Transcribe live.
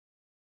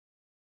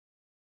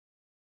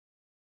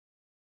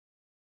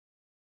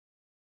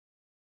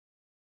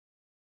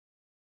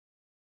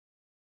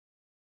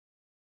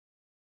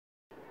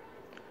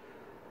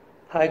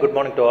Hi, good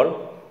morning to all.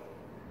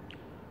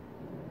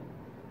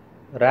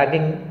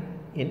 Ragging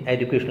in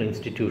educational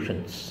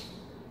institutions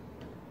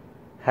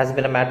has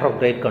been a matter of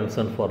great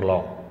concern for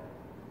long.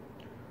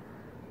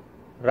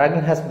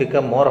 Ragging has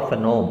become more of a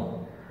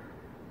norm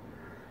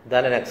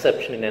than an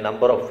exception in a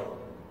number of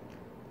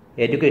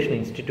educational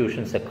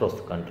institutions across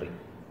the country.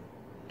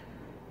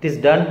 It is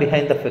done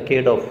behind the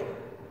facade of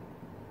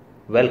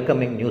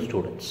welcoming new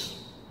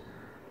students.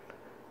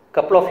 A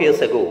couple of years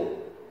ago,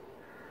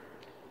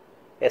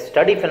 a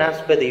study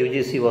financed by the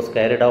UGC was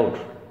carried out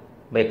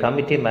by a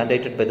committee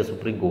mandated by the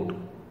Supreme Court.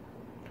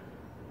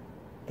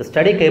 The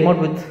study came out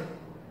with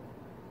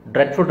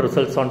dreadful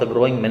results on the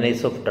growing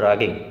menace of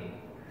ragging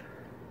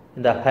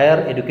in the higher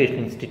education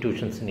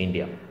institutions in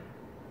India.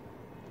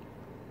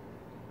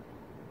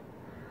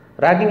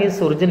 Ragging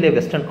is originally a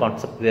Western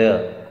concept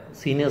where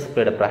seniors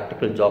played a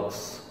practical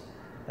jokes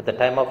at the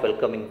time of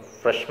welcoming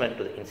freshmen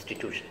to the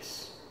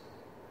institutions.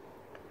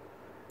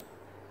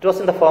 It was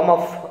in the form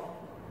of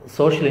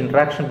social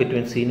interaction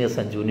between seniors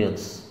and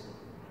juniors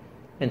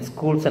in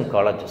schools and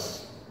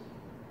colleges.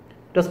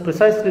 It was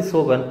precisely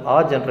so when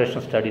our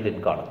generation studied in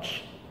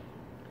college.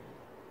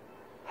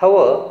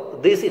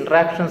 However, these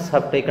interactions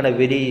have taken a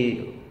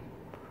very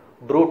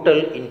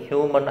brutal,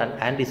 inhuman and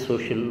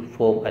antisocial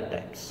form at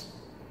times.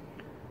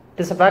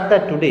 It is a fact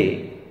that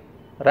today,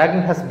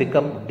 ragging has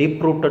become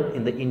deep-rooted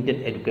in the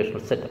Indian educational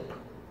setup.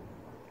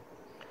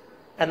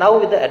 And now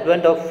with the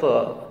advent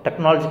of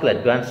technological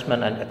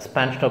advancement and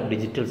expansion of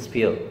digital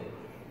sphere,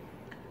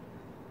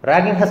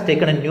 ragging has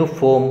taken a new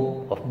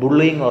form of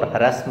bullying or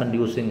harassment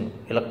using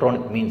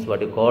electronic means,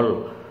 what you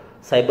call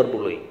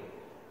cyberbullying.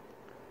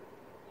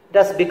 It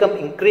has become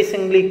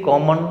increasingly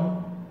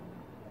common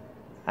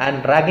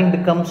and ragging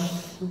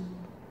becomes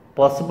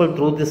possible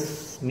through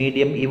this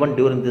medium even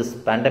during this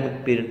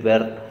pandemic period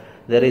where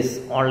there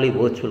is only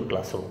virtual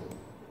classroom.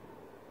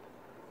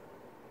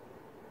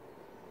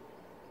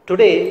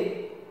 Today,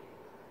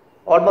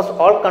 almost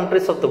all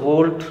countries of the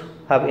world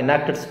have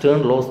enacted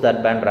stern laws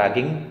that ban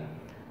ragging,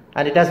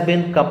 and it has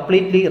been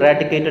completely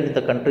eradicated in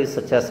the countries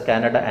such as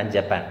Canada and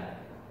Japan.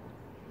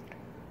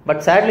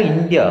 But sadly,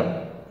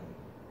 India,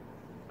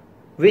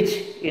 which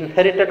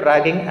inherited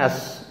ragging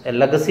as a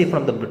legacy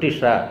from the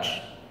British Raj,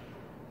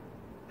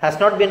 has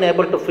not been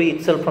able to free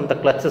itself from the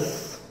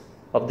clutches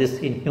of this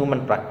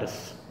inhuman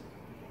practice.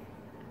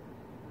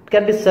 It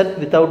can be said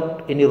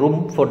without any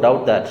room for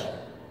doubt that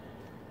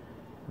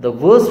the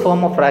worst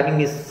form of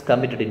ragging is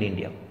committed in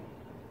India.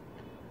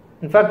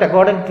 In fact,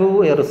 according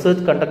to a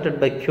research conducted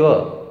by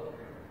CURE,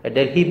 a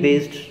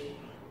Delhi-based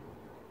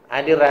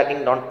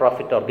anti-ragging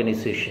non-profit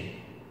organization,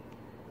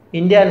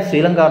 India and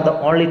Sri Lanka are the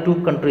only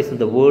two countries in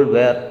the world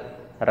where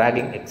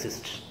ragging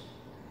exists.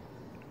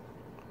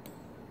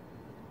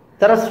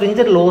 There are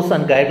stringent laws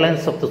and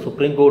guidelines of the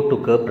Supreme Court to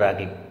curb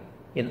ragging.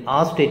 In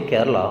our state,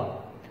 Kerala,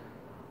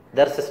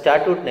 there is a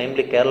statute,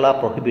 namely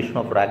Kerala Prohibition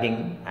of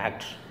Ragging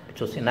Act, which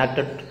was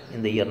enacted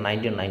in the year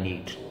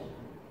 1998.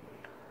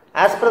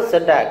 As per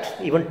said act,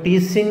 even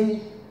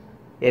teasing,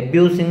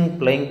 abusing,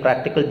 playing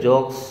practical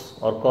jokes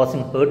or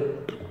causing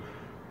hurt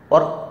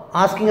or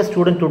asking a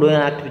student to do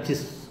an act which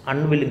is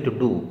unwilling to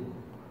do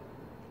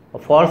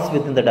falls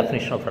within the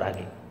definition of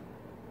ragging.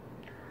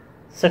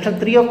 Section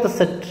 3 of the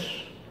said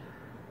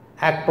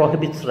act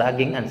prohibits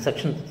ragging and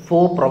section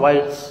 4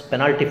 provides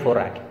penalty for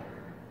ragging.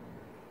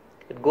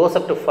 It goes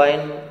up to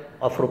fine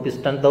of rupees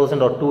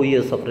 10,000 or 2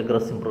 years of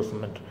rigorous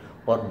imprisonment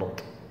or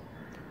both.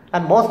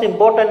 And most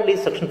importantly,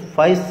 section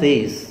 5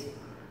 says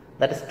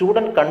that a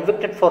student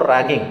convicted for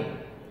ragging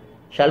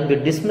shall be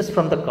dismissed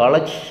from the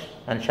college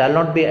and shall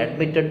not be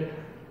admitted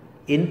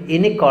in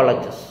any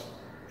colleges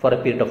for a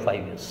period of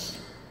 5 years.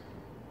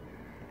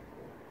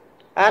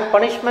 And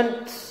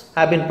punishments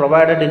have been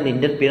provided in the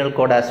Indian Penal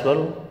Code as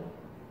well.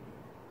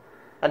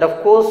 And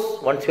of course,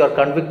 once you are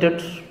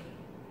convicted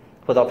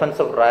for the offence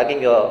of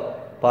ragging, your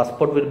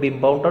passport will be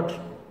impounded,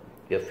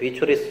 your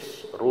future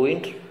is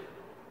ruined,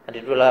 and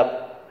it will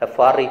have a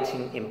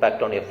far-reaching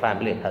impact on your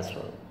family as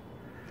well.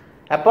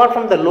 Apart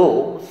from the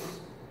laws,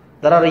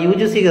 there are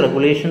UGC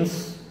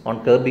regulations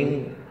on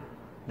curbing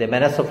the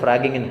menace of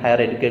ragging in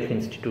higher education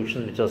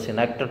institutions, which was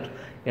enacted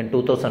in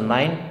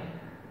 2009.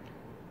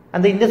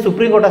 And the Indian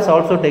Supreme Court has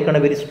also taken a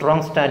very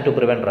strong stand to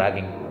prevent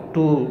ragging.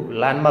 Two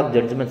landmark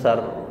judgments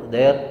are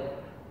there.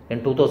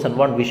 In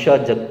 2001,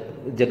 Visha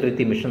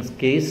Jagriti Mission's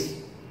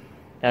case,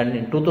 and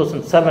in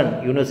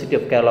 2007, University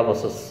of Kerala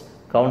versus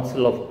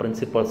Council of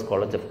Principals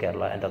College of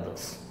Kerala and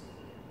others.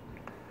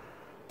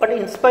 But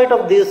in spite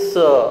of these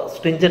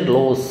stringent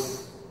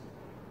laws,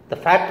 the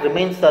fact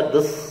remains that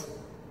this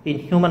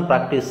inhuman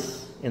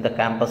practice in the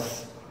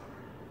campus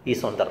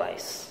is on the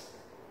rise.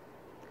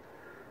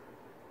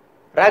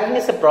 Ragging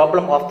is a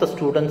problem of the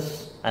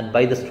students and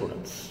by the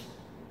students,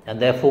 and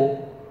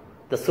therefore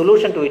the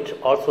solution to it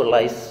also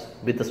lies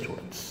with the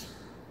students.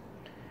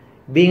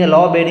 Being a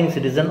law-abiding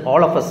citizen,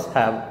 all of us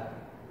have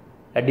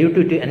a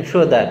duty to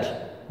ensure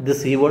that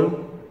this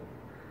evil,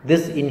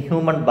 this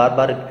inhuman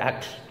barbaric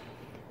act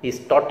is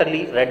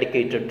totally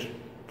eradicated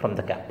from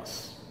the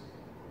campus.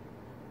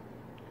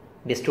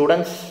 The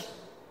students,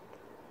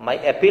 my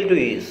appeal to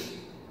you is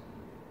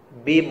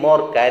be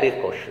more career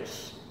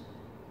cautious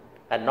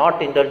and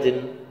not indulge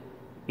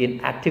in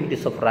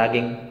activities of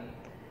ragging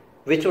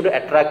which would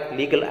attract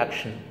legal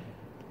action,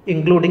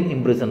 including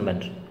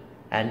imprisonment,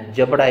 and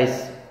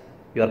jeopardize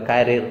your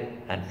career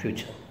and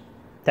future.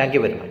 Thank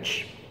you very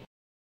much.